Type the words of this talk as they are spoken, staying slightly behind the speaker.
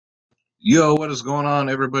Yo, what is going on,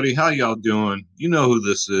 everybody? How y'all doing? You know who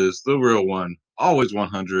this is, the real one, always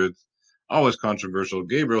 100, always controversial,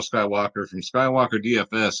 Gabriel Skywalker from Skywalker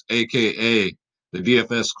DFS, aka the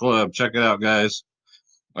DFS Club. Check it out, guys.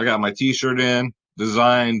 I got my t-shirt in,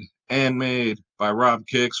 designed and made by Rob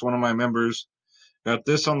Kicks, one of my members. Got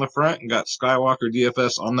this on the front and got Skywalker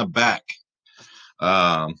DFS on the back.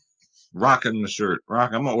 Um, Rocking the shirt.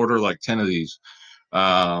 I'm gonna order like 10 of these.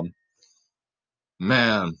 Um,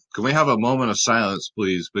 Man, can we have a moment of silence,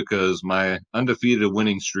 please? Because my undefeated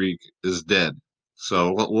winning streak is dead.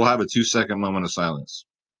 So we'll have a 2 second moment of silence.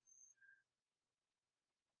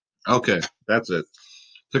 Okay, that's it.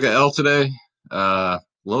 Took a L today.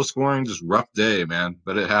 Low scoring, just rough day, man.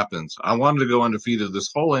 But it happens. I wanted to go undefeated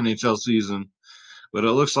this whole NHL season, but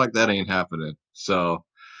it looks like that ain't happening. So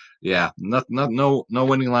yeah, no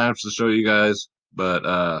winning lineups to show you guys,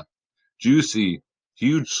 but juicy,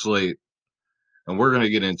 huge slate, and we're gonna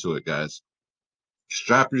get into it, guys.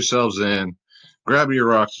 Strap yourselves in, grab your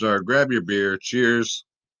rock star, grab your beer. Cheers.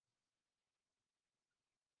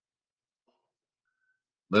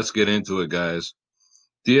 Let's get into it, guys.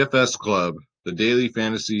 DFS Club, the daily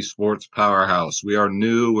fantasy sports powerhouse. We are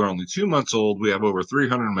new. We're only 2 months old. We have over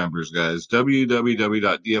 300 members, guys.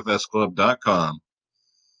 www.dfsclub.com.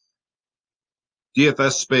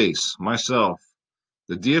 DFS Space, myself,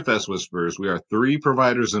 the DFS Whisperers. We are three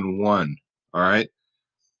providers in one. All right.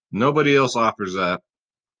 Nobody else offers that.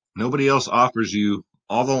 Nobody else offers you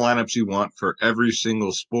all the lineups you want for every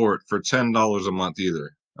single sport for $10 a month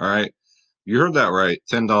either. All right. You heard that right.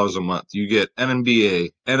 $10 a month. You get NBA,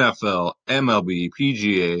 NFL, MLB,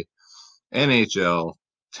 PGA, NHL,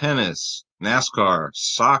 tennis, NASCAR,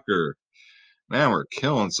 soccer. Man, we're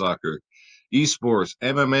killing soccer. Esports,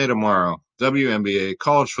 MMA tomorrow, WNBA,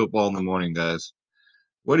 college football in the morning, guys.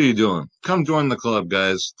 What are you doing? Come join the club,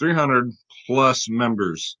 guys. 300 plus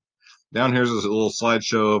members. Down here's a little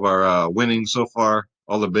slideshow of our winning so far,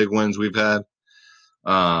 all the big wins we've had.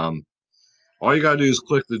 Um, all you got to do is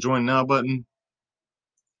click the join now button,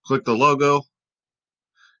 click the logo,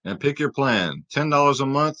 and pick your plan. $10 a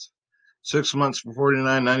month, 6 months for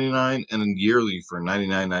 $49.99, and then yearly for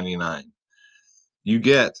 $99.99. You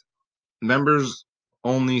get members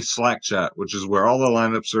only Slack chat, which is where all the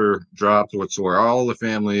lineups are dropped, which is where all the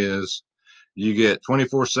family is. You get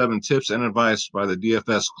 24/7 tips and advice by the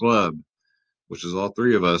DFS Club, which is all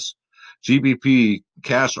three of us. GBP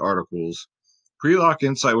cash articles, Pre-Lock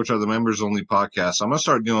Insight, which are the members only podcasts. I'm gonna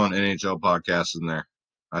start doing NHL podcasts in there.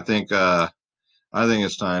 I think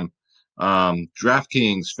it's time.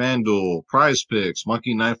 Draftkings, Fanduel, Prize Picks,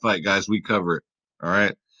 Monkey Knife Fight, guys, we cover it. All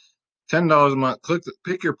right. $10 a month.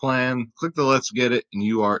 Pick your plan, click the let's get it, and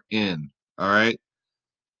you are in. All right.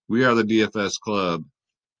 We are the DFS Club.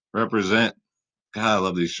 Represent. God, I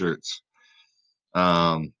love these shirts.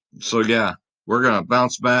 So yeah, we're gonna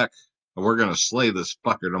bounce back and we're gonna slay this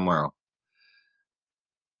fucker tomorrow.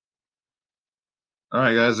 All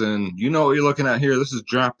right, guys, and you know what you're looking at here. This is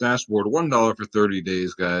Draft Dashboard, $1 for 30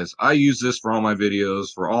 days, guys. I use this for all my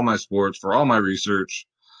videos, for all my sports, for all my research.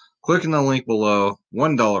 Click in the link below,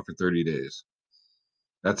 $1 for 30 days.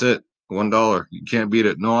 That's it, $1. You can't beat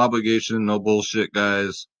it. No obligation, no bullshit,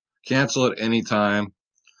 guys. Cancel at any time.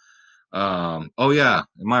 Oh yeah,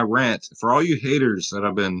 and my rant for all you haters that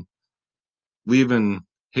have been leaving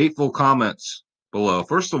hateful comments below.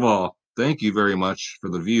 First of all, thank you very much for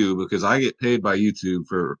the view because I get paid by YouTube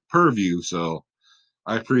for per view, so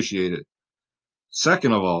I appreciate it.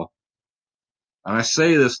 Second of all, and I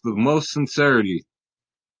say this with the most sincerity,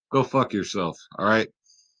 go fuck yourself. All right.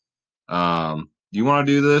 You want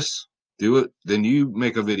to do this? Do it. Then you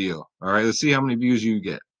make a video. All right. Let's see how many views you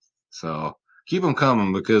get. So keep them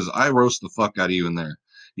coming because I roast the fuck out of you in there.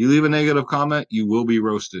 You leave a negative comment, you will be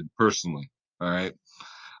roasted personally. All right.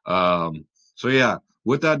 So yeah,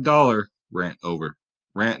 with that dollar, rant over.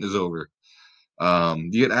 Rant is over.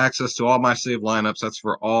 You get access to all my saved lineups. That's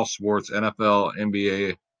for all sports, NFL,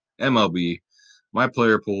 NBA, MLB, my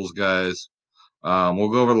player pools, guys. We'll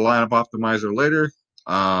go over the lineup optimizer later.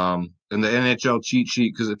 And the NHL cheat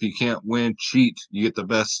sheet, because if you can't win, cheat. You get the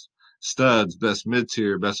best studs, best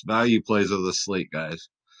mid-tier, best value plays of the slate, guys.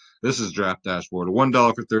 This is Draft Dashboard.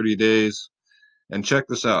 $1 for 30 days. And check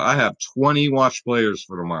this out. I have 20 watch players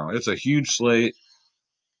for tomorrow. It's a huge slate.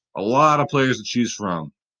 A lot of players to choose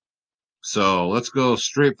from. So let's go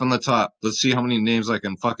straight from the top. Let's see how many names I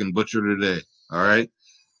can fucking butcher today. All right.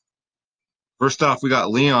 First off, we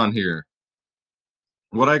got Leon here.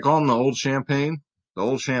 What I call him the old champagne. The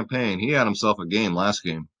old champagne. He had himself a game last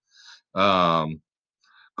game. Um,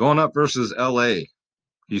 Going up versus LA.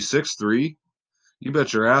 He's 6'3". You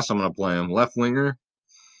bet your ass I'm gonna play him. Left winger.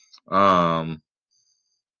 Um,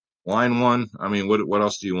 Line one. I mean, what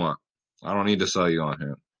else do you want? I don't need to sell you on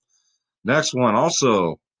him. Next one,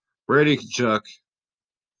 also Brady Kachuk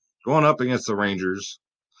going up against the Rangers.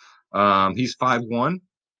 He's 5-1,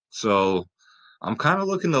 so I'm kind of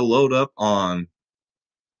looking to load up on,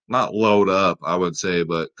 not load up, I would say,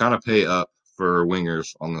 but kind of pay up for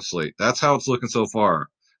wingers on the slate. That's how it's looking so far.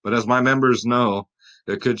 But as my members know,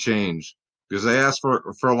 it could change because they asked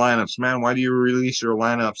for lineups. Man, why do you release your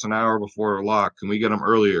lineups an hour before lock? Can we get them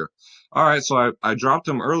earlier? All right, so I dropped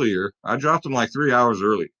them earlier. I dropped them like 3 hours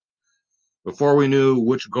early before we knew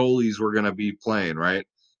which goalies were going to be playing, right?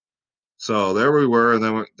 So there we were, and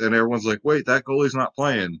then everyone's like, "Wait, that goalie's not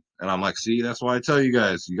playing," and I'm like, "See, that's why I tell you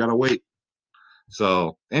guys, you gotta wait."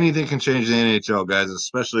 So anything can change in the NHL, guys,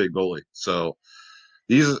 especially a goalie. So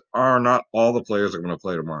these are not all the players that are going to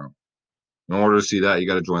play tomorrow. In order to see that, you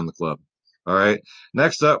got to join the club. All right.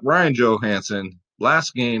 Next up, Ryan Johansson.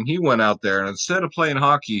 Last game, he went out there, and instead of playing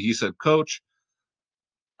hockey, he said, "Coach,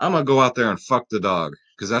 I'm going to go out there and fuck the dog,"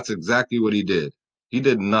 because that's exactly what he did. He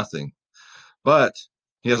did nothing. But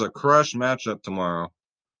he has a crush matchup tomorrow.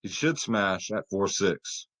 He should smash at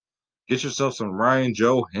 4-6. Get yourself some Ryan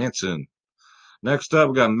Johansson. Next up,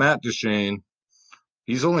 we got Matt Duchene.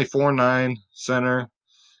 He's only 4'9" center,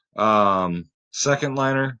 second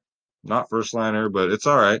liner, not first liner, but it's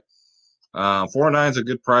all right. 4'9" is a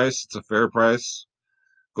good price. It's a fair price.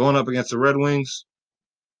 Going up against the Red Wings.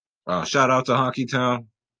 Shout out to Hockey Town.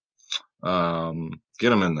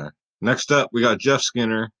 Get him in there. Next up, we got Jeff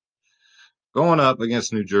Skinner going up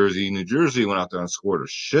against New Jersey. New Jersey went out there and scored a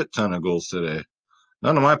shit ton of goals today.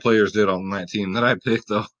 None of my players did on my team that I picked,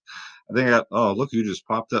 though. I think oh, look who just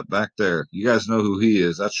popped up back there. You guys know who he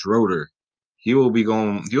is. That's Schroeder. He'll be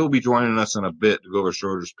joining us in a bit to go over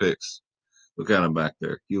Schroeder's picks. Look at him back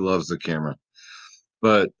there. He loves the camera.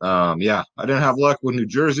 But yeah, I didn't have luck with New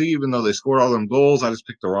Jersey, even though they scored all them goals. I just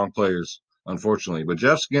picked the wrong players, unfortunately. But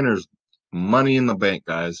Jeff Skinner's money in the bank,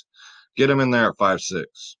 guys. Get him in there at 5-6.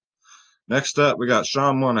 Next up, we got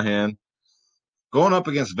Sean Monahan going up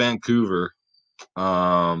against Vancouver.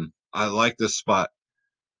 I like this spot.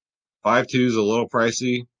 5-2 is a little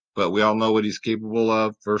pricey, but we all know what he's capable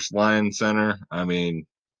of. First line center. I mean,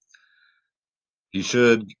 he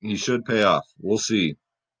should pay off. We'll see.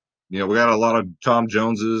 You know, we got a lot of Tom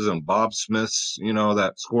Joneses and Bob Smiths, you know,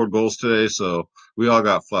 that scored goals today, so we all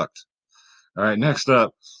got fucked. All right, next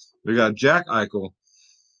up, we got Jack Eichel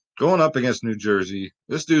going up against New Jersey.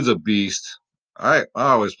 This dude's a beast. I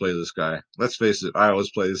always play this guy. Let's face it, I always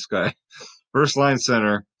play this guy. First line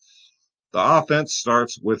center. The offense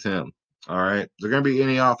starts with him. All right. If there's going to be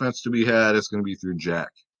any offense to be had, it's going to be through Jack.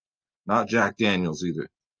 Not Jack Daniels either.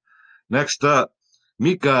 Next up,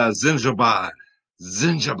 Mika Zibanejad.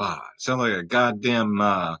 Zibanejad. Sounds like a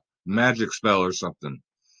goddamn magic spell or something.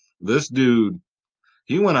 This dude,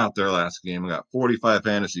 he went out there last game and got 45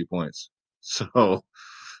 fantasy points. So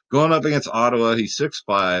going up against Ottawa, he's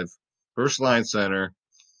 6'5", first line center.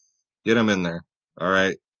 Get him in there. All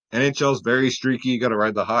right. NHL's very streaky. You got to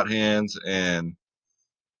ride the hot hands. And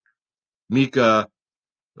Mika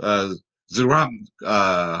Ziram,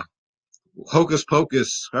 Hocus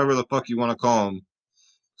Pocus, however the fuck you want to call him,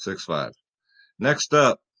 6'5". Next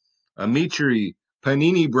up, Amitri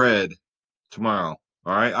Panini Bread tomorrow.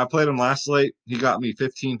 All right. I played him last slate. He got me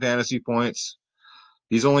 15 fantasy points.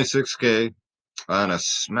 He's only 6K and a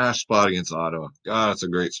smash spot against Ottawa. God, that's a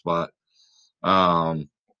great spot.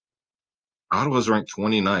 Ottawa's ranked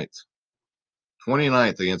 29th.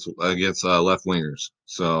 29th against left wingers.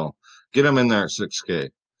 So get him in there at 6K.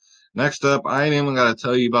 Next up, I ain't even got to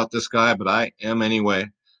tell you about this guy, but I am anyway.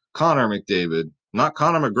 Connor McDavid. Not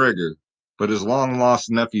Conor McGregor, but his long-lost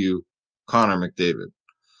nephew, Connor McDavid.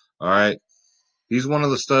 All right. He's one of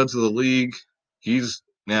the studs of the league. His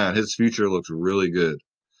future looks really good.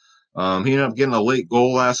 He ended up getting a late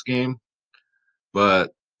goal last game,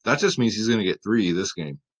 but that just means he's going to get 3 this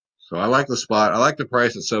game. So I like the spot. I like the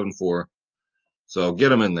price at 7-4. So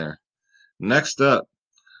get him in there. Next up,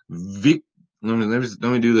 let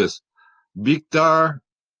me do this. Victor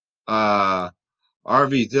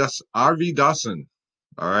RV Dawson.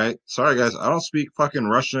 All right. Sorry, guys. I don't speak fucking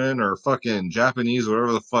Russian or fucking Japanese,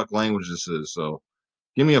 whatever the fuck language this is. So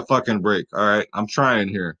give me a fucking break. All right. I'm trying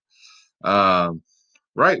here.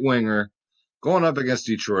 Right winger going up against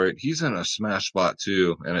Detroit. He's in a smash spot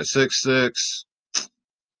too. And at 6'6",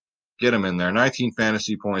 get him in there. 19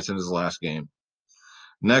 fantasy points in his last game.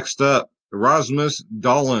 Next up, Rasmus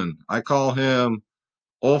Dahlin. I call him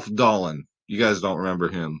Ulf Dahlin. You guys don't remember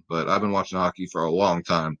him, but I've been watching hockey for a long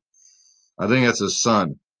time. I think that's his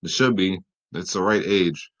son. It should be. It's the right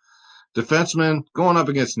age. Defenseman going up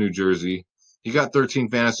against New Jersey. He got 13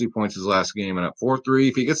 fantasy points his last game, and at 4-3,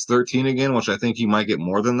 if he gets 13 again, which I think he might get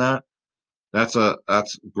more than that,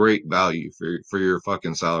 that's great value for your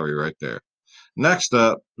fucking salary right there. Next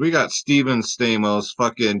up, we got Steven Stamos,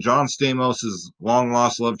 fucking John Stamos' long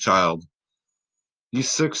lost love child. He's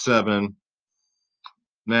 6'7".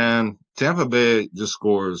 Man, Tampa Bay just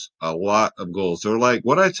scores a lot of goals. They're like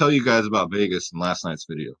what I tell you guys about Vegas in last night's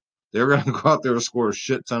video. They were gonna go out there and score a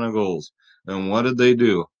shit ton of goals. And what did they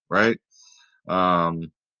do? Right? But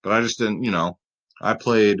I just didn't, I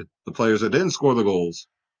played the players that didn't score the goals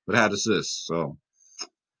but had assists. So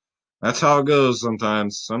that's how it goes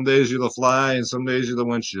sometimes. Some days you're the fly and some days you're the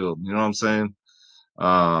windshield. You know what I'm saying?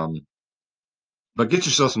 Um, but get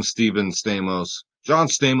yourself some Steven Stamos. John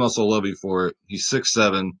Stamos will love you for it. He's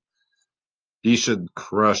 6'7". He should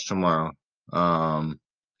crush tomorrow.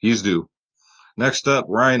 He's due. Next up,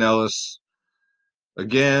 Ryan Ellis.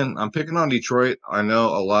 Again, I'm picking on Detroit. I know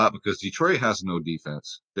a lot because Detroit has no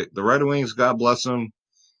defense. The Red Wings, God bless them.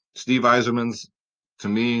 Steve Yzerman's, to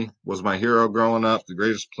me, was my hero growing up, the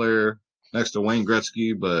greatest player next to Wayne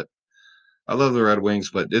Gretzky. But I love the Red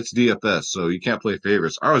Wings, but it's DFS, so you can't play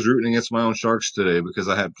favorites. I was rooting against my own Sharks today because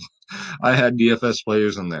I had DFS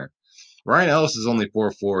players in there. Ryan Ellis is only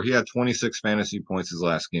 4-4. He had 26 fantasy points his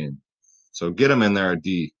last game. So get him in there at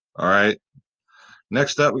D. All right.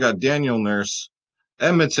 Next up, we got Daniel Nurse,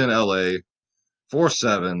 Edmonton, LA,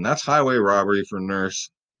 4-7. That's highway robbery for Nurse.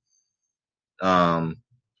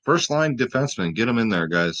 First line defenseman. Get him in there,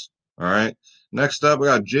 guys. All right. Next up, we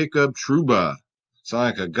got Jacob Trouba. Sound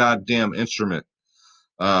like a goddamn instrument.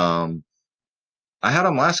 I had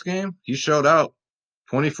him last game. He showed out.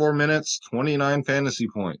 24 minutes, 29 fantasy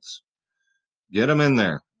points. Get him in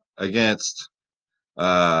there against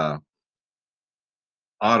Ottawa.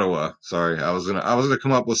 Sorry, I was gonna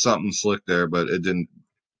come up with something slick there, but it didn't.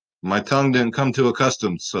 My tongue didn't come to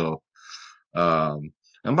accustomed. So, and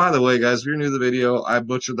by the way, guys, if you're new to the video, I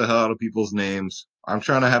butchered the hell out of people's names. I'm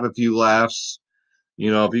trying to have a few laughs.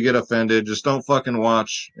 If you get offended, just don't fucking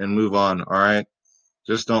watch and move on. All right,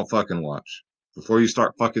 just don't fucking watch before you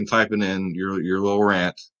start fucking typing in your little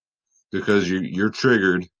rant because you're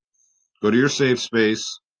triggered. Go to your safe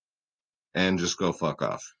space and just go fuck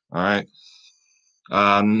off. All right.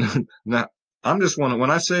 Now I'm just one.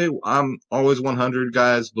 When I say I'm always 100,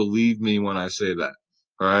 guys, believe me when I say that.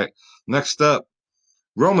 All right. Next up,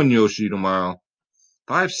 Roman Yoshi tomorrow,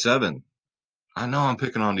 5'7". I know I'm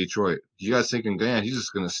picking on Detroit. You guys thinking, man, he's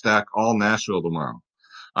just gonna stack all Nashville tomorrow.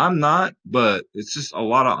 I'm not, but it's just a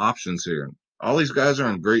lot of options here. All these guys are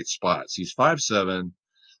in great spots. He's 5'7",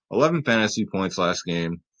 11 fantasy points last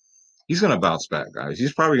game. He's gonna bounce back, guys.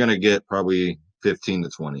 He's probably gonna get 15 to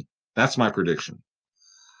 20. That's my prediction.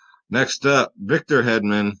 Next up, Victor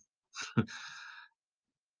Hedman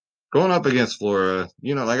going up against Florida.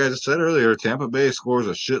 Like I just said earlier, Tampa Bay scores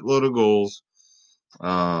a shitload of goals.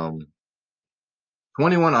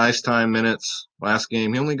 21 ice time minutes last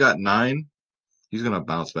game. He only got 9. He's going to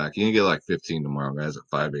bounce back. He's going to get like 15 tomorrow, guys, at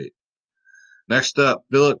 5'8". Next up,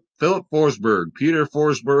 Philip Forsberg. Peter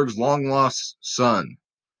Forsberg's long-lost son.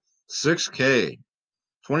 6K.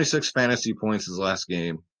 26 fantasy points his last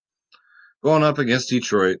game. Going up against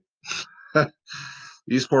Detroit.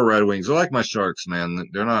 These poor Red Wings. They're like my Sharks, man.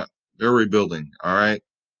 They're rebuilding, all right?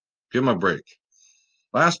 Give them a break.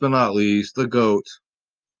 Last but not least, the GOAT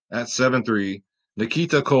at 7'3",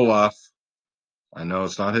 Nikita Koloff. I know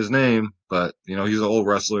it's not his name, but, he's an old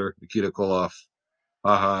wrestler, Nikita Koloff.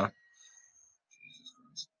 Haha.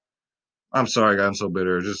 I'm sorry, guys, I'm so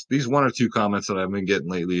bitter. Just these one or two comments that I've been getting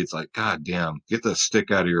lately, it's like, God damn, get the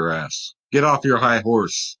stick out of your ass. Get off your high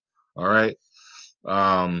horse, all right?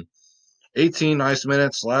 18 nice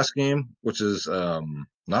minutes last game, which is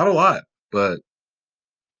not a lot, but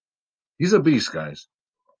he's a beast, guys.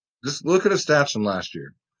 Just look at his stats from last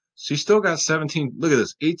year. So he still got 17. Look at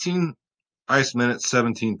this: 18 ice minutes,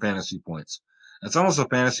 17 fantasy points. That's almost a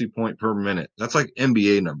fantasy point per minute. That's like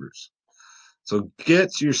NBA numbers. So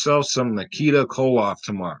get yourself some Nikita Koloff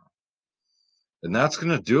tomorrow. And that's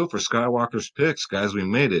going to do it for Skywalker's picks, guys. We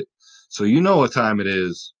made it. So you know what time it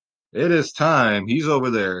is. It is time. He's over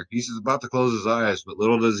there. He's about to close his eyes, but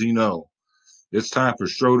little does he know. It's time for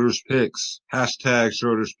Schroeder's picks. Hashtag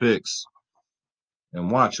Schroeder's picks. And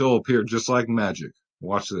watch, he'll appear just like magic.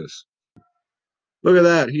 Watch this. Look at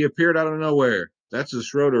that. He appeared out of nowhere. That's his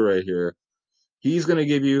Schroeder right here. He's going to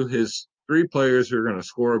give you his 3 players who are going to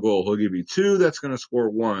score a goal. He'll give you 2 that's going to score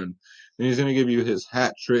 1. And he's going to give you his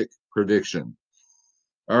hat trick prediction.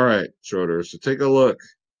 All right, Schroeder. So take a look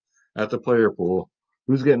at the player pool.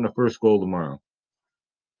 Who's getting the first goal tomorrow?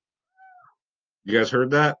 You guys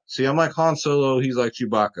heard that? See, I'm like Han Solo. He's like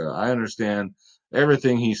Chewbacca. I understand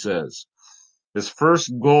everything he says. His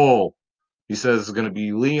first goal, he says, is going to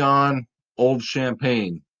be Leon Old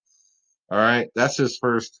Champagne. All right, that's his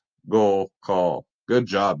first goal call. Good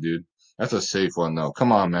job, dude. That's a safe one, though.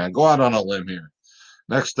 Come on, man. Go out on a limb here.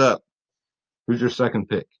 Next up, who's your second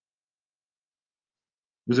pick?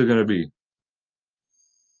 Who's it going to be?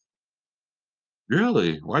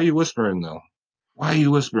 Really? Why are you whispering, though? Why are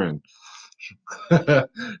you whispering?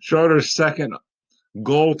 Schroeder's second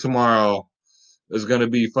goal tomorrow is going to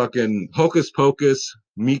be fucking Hocus Pocus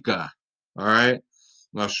Mika. All right?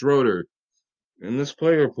 Now, Schroeder, in this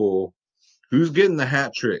player pool, who's getting the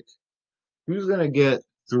hat trick? Who's going to get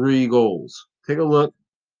 3 goals? Take a look.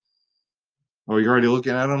 Oh, you're already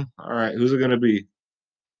looking at them? All right. Who's it going to be?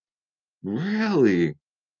 Really?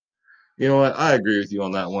 You know what? I agree with you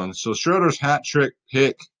on that one. So, Schroeder's hat trick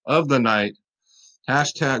pick of the night,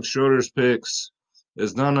 hashtag Schroeder's picks,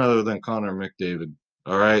 is none other than Connor McDavid.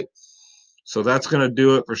 All right. So, that's going to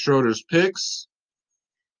do it for Schroeder's picks.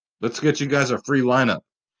 Let's get you guys a free lineup.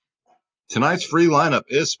 Tonight's free lineup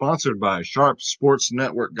is sponsored by Sharp Sports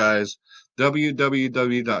Network, guys.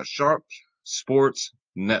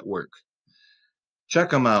 www.sharpsportsnetwork.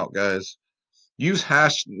 Check them out, guys. Use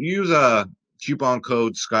coupon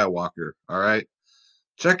code Skywalker. All right.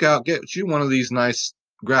 Get you one of these nice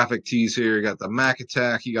graphic tees here. You got the Mac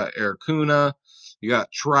Attack, you got Air-Kuna, you got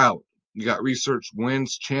Trout, you got Research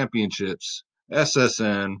Wins Championships,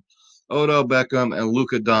 SSN, Odell Beckham, and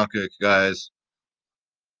Luka Doncic, guys.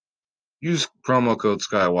 Use promo code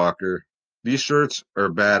Skywalker. These shirts are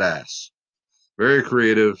badass. Very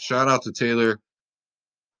creative. Shout out to Taylor.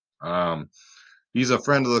 He's a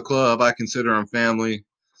friend of the club. I consider him family.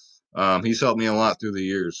 He's helped me a lot through the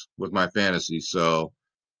years with my fantasy. So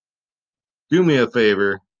do me a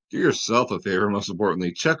favor. Do yourself a favor, most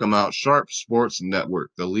importantly. Check them out. Sharp Sports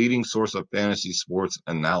Network, the leading source of fantasy sports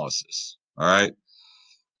analysis. All right?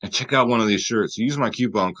 And check out one of these shirts. Use my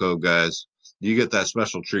coupon code, guys. You get that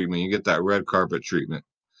special treatment. You get that red carpet treatment.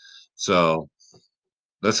 So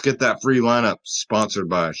let's get that free lineup sponsored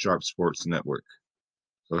by Sharp Sports Network.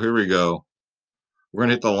 So here we go. We're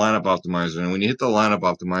gonna hit the lineup optimizer, and when you hit the lineup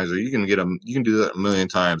optimizer, you can do that a million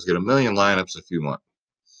times. Get a million lineups if you want.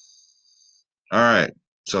 All right.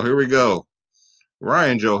 So here we go.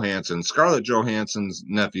 Ryan Johansson, Scarlett Johansson's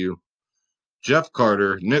nephew, Jeff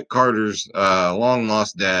Carter, Nick Carter's long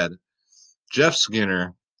lost dad, Jeff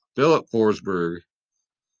Skinner, Philip Forsberg,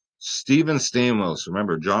 Steven Stamos.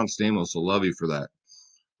 Remember, John Stamos will love you for that.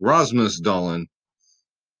 Rasmus Dolan,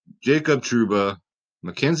 Jacob Trouba,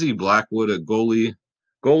 Mackenzie Blackwood at goalie.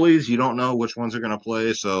 Goalies, you don't know which ones are going to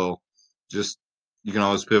play, so just you can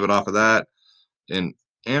always pivot off of that. And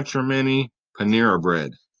Antrimini Panera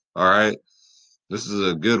Bread. All right. This is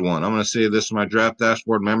a good one. I'm going to save this for my draft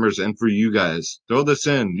dashboard members and for you guys. Throw this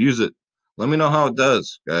in. Use it. Let me know how it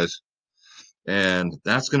does, guys. And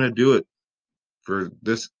that's going to do it for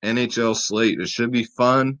this NHL slate. It should be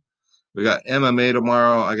fun. We got MMA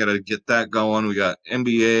tomorrow. I got to get that going. We got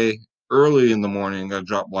NBA early in the morning. Got to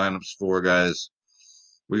drop lineups for guys.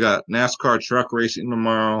 We got NASCAR truck racing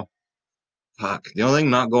tomorrow. Fuck. The only thing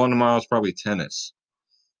not going tomorrow is probably tennis.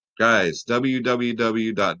 Guys,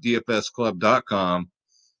 www.dfsclub.com.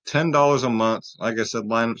 $10 a month. Like I said,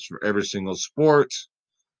 lineups for every single sport.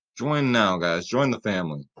 Join now, guys. Join the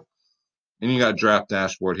family. And you got Draft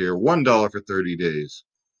Dashboard here. $1 for 30 days.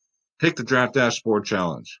 Take the Draft Dashboard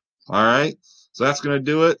challenge. All right? So that's going to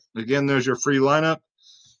do it. Again, there's your free lineup.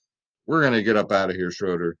 We're going to get up out of here,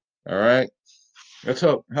 Schroeder. All right? Let's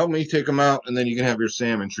help me take them out, and then you can have your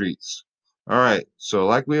salmon treats. All right. So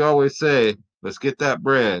like we always say, let's get that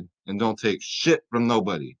bread and don't take shit from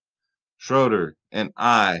nobody. Schroeder and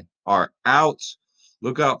I are out.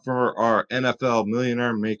 Look out for our NFL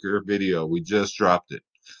Millionaire Maker video. We just dropped it.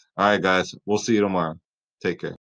 All right, guys. We'll see you tomorrow. Take care.